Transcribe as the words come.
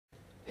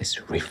is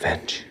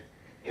revenge.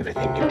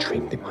 Everything you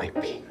dreamed it might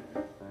be.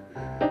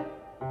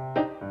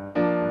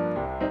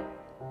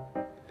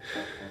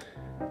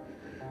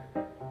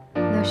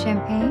 No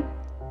champagne?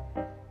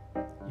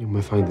 You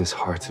may find this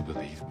hard to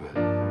believe, but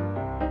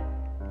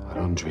I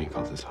don't drink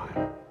all the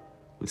time.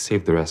 We'll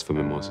save the rest for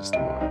mimosas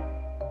tomorrow.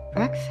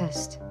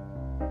 Breakfast?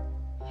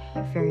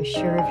 You're very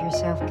sure of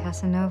yourself,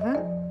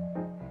 Casanova?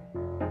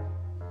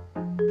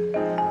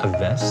 A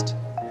vest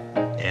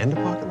and a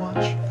pocket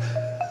watch?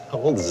 How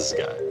old is this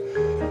guy?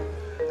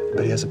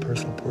 But he has a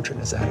personal portrait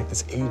in his attic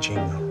that's aging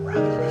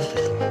rather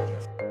rapidly.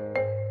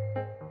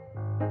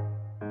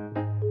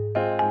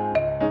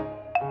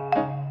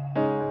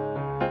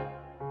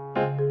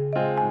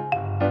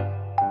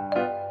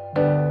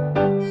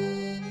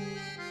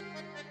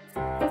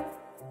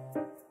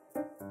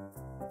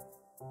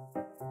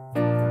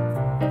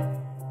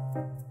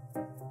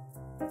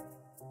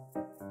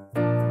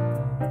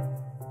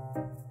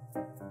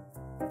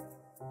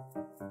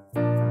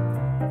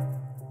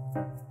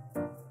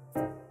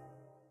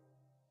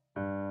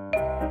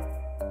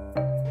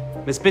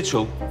 Miss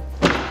Mitchell,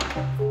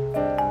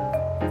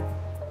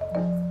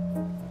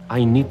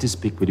 I need to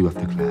speak with you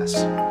after class.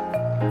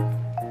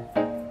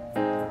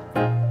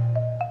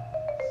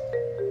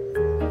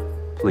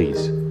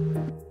 Please.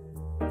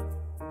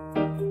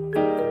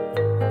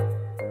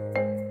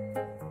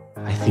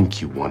 I think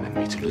you wanted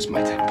me to lose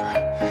my temper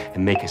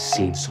and make a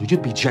scene so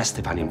you'd be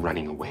justified in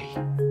running away.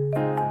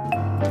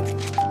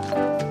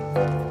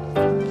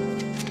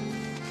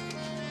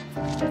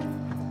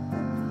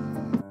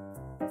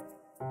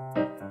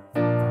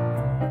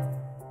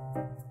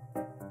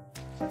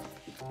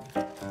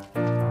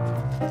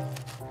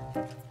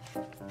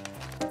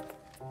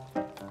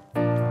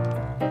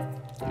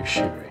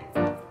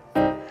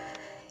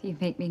 You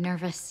make me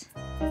nervous.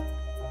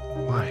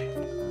 Why?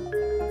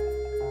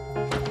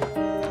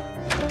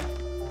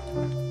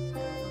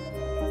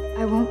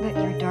 I won't let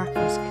your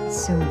darkness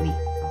consume me.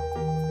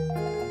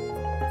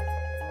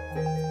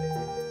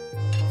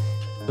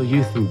 So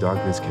you think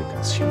darkness can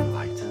consume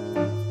light?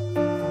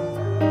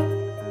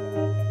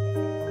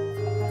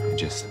 I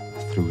just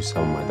threw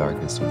some of my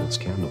darkness to those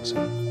candles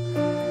and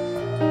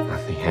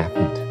nothing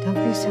happened. Don't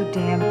be so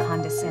damn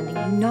condescending.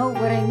 You know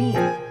what I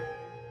mean.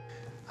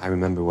 I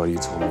remember what you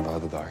told me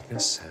about the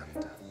darkness,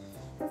 and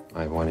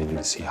I wanted you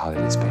to see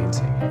Holiday's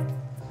painting.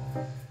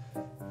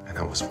 And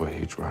that was for a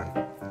huge run.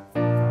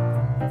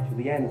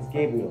 Julianne, it's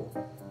Gabriel.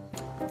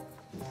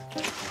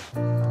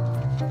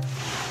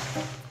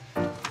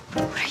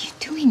 What are you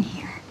doing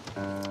here?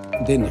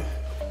 Dinner.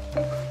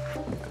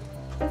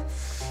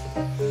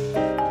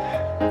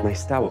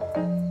 Nice towel.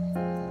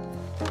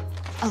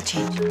 I'll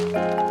change.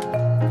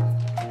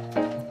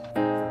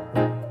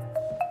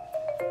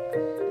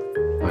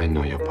 I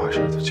know you're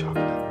partial to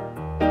chocolate.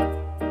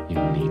 You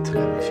need to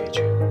let me feed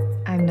you.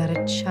 I'm not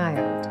a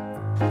child.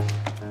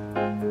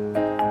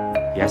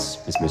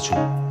 Yes, Miss Mitchell.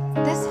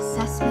 This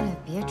assessment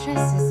of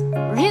Beatrice is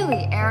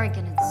really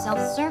arrogant and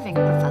self-serving,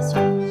 Professor.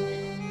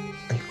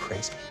 Are you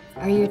crazy?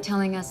 Are you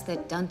telling us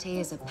that Dante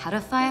is a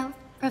pedophile,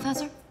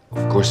 Professor?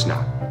 Of course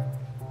not.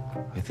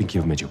 I think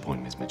you've made your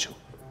point, Miss Mitchell.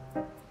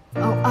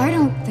 Oh, I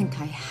don't think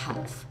I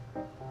have.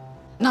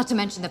 Not to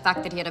mention the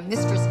fact that he had a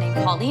mistress named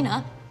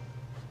Paulina.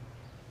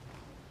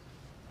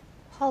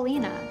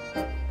 Paulina?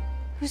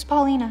 Who's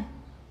Paulina?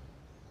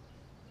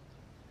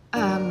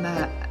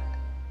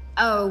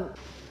 Oh.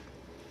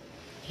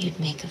 You'd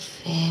make a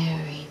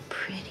very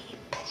pretty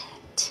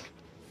pet.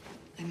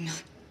 I'm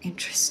not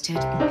interested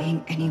in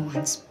being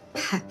anyone's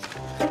pet.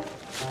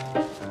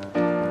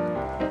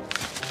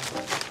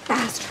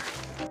 Bastard.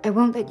 I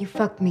won't let you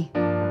fuck me.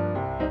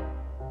 I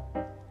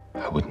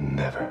would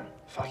never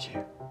fuck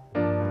you.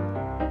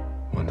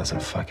 One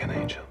doesn't fuck an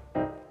angel.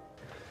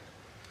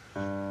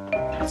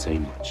 Can't say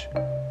much.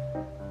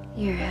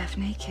 You're half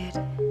naked.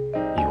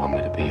 You want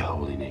me to be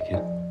wholly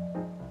naked?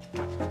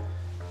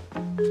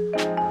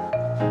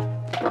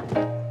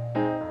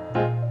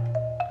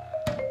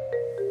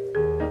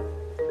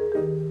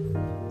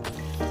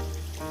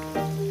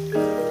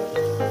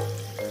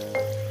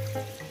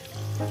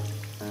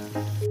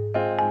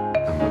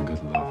 I'm a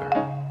good lover,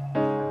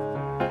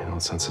 in all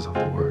senses of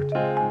the word.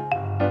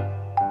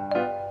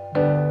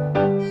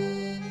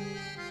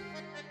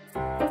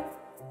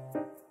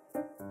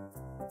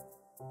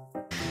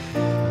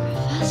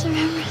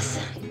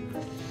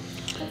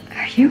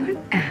 Are you an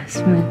ass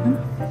man?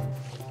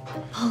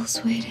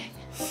 Paul's waiting.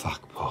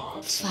 Fuck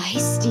Paul.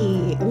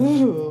 Feisty.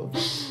 Ooh.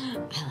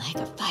 I like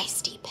a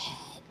feisty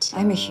pet.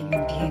 I'm a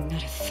human being,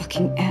 not a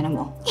fucking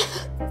animal.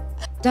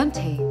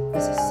 Dante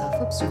is a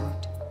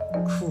self-absorbed,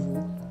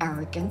 cruel,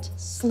 arrogant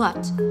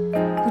slut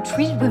who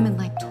treated women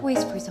like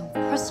toys for his own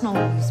personal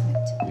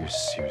amusement. You're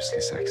seriously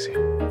sexy.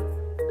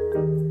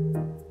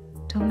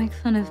 Don't make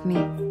fun of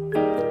me.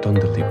 Don't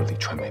deliberately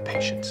try my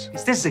patience.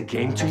 Is this a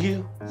game to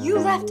you? You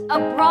left a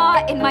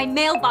bra in my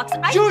mailbox.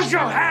 Use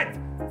your head!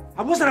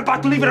 I wasn't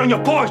about to leave it on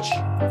your porch!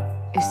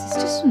 Is this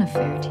just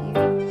unfair to you?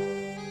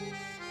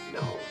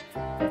 No.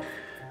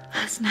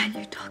 Last night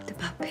you talked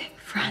about being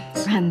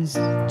friends. Friends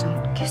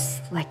don't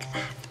kiss like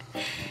that.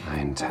 I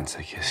intend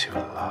to kiss you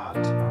a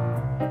lot.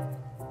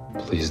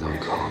 Please don't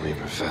call me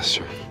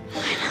Professor.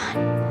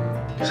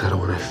 Because I don't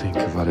want to think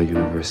of other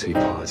university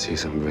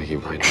policies I'm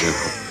breaking right now.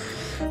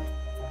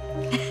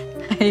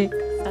 I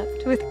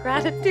accept with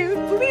gratitude.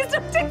 Please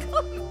don't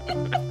tickle me.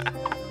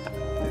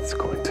 It's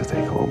going to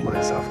take all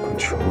my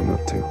self-control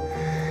not to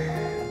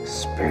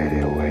spirit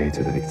it away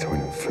to the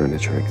Victorian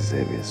furniture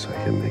exhibit so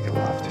I can make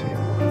love to you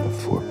on one of the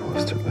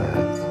four-poster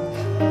beds.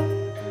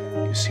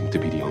 You seem to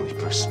be the only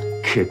person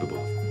capable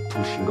of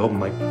pushing all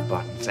my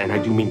buttons, and I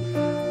do mean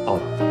all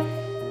of them.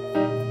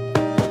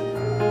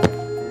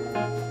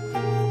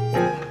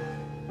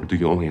 Or do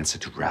you only answer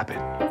to rabbit?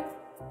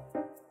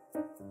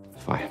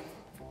 Fine.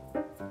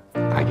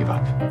 I give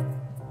up.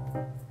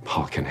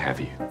 Paul can have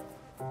you.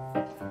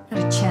 Not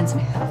a chance in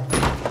hell.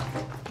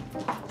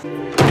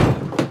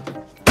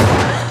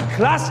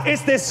 Class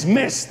is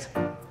dismissed.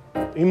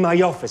 In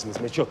my office, Miss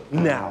Mitchell,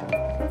 now.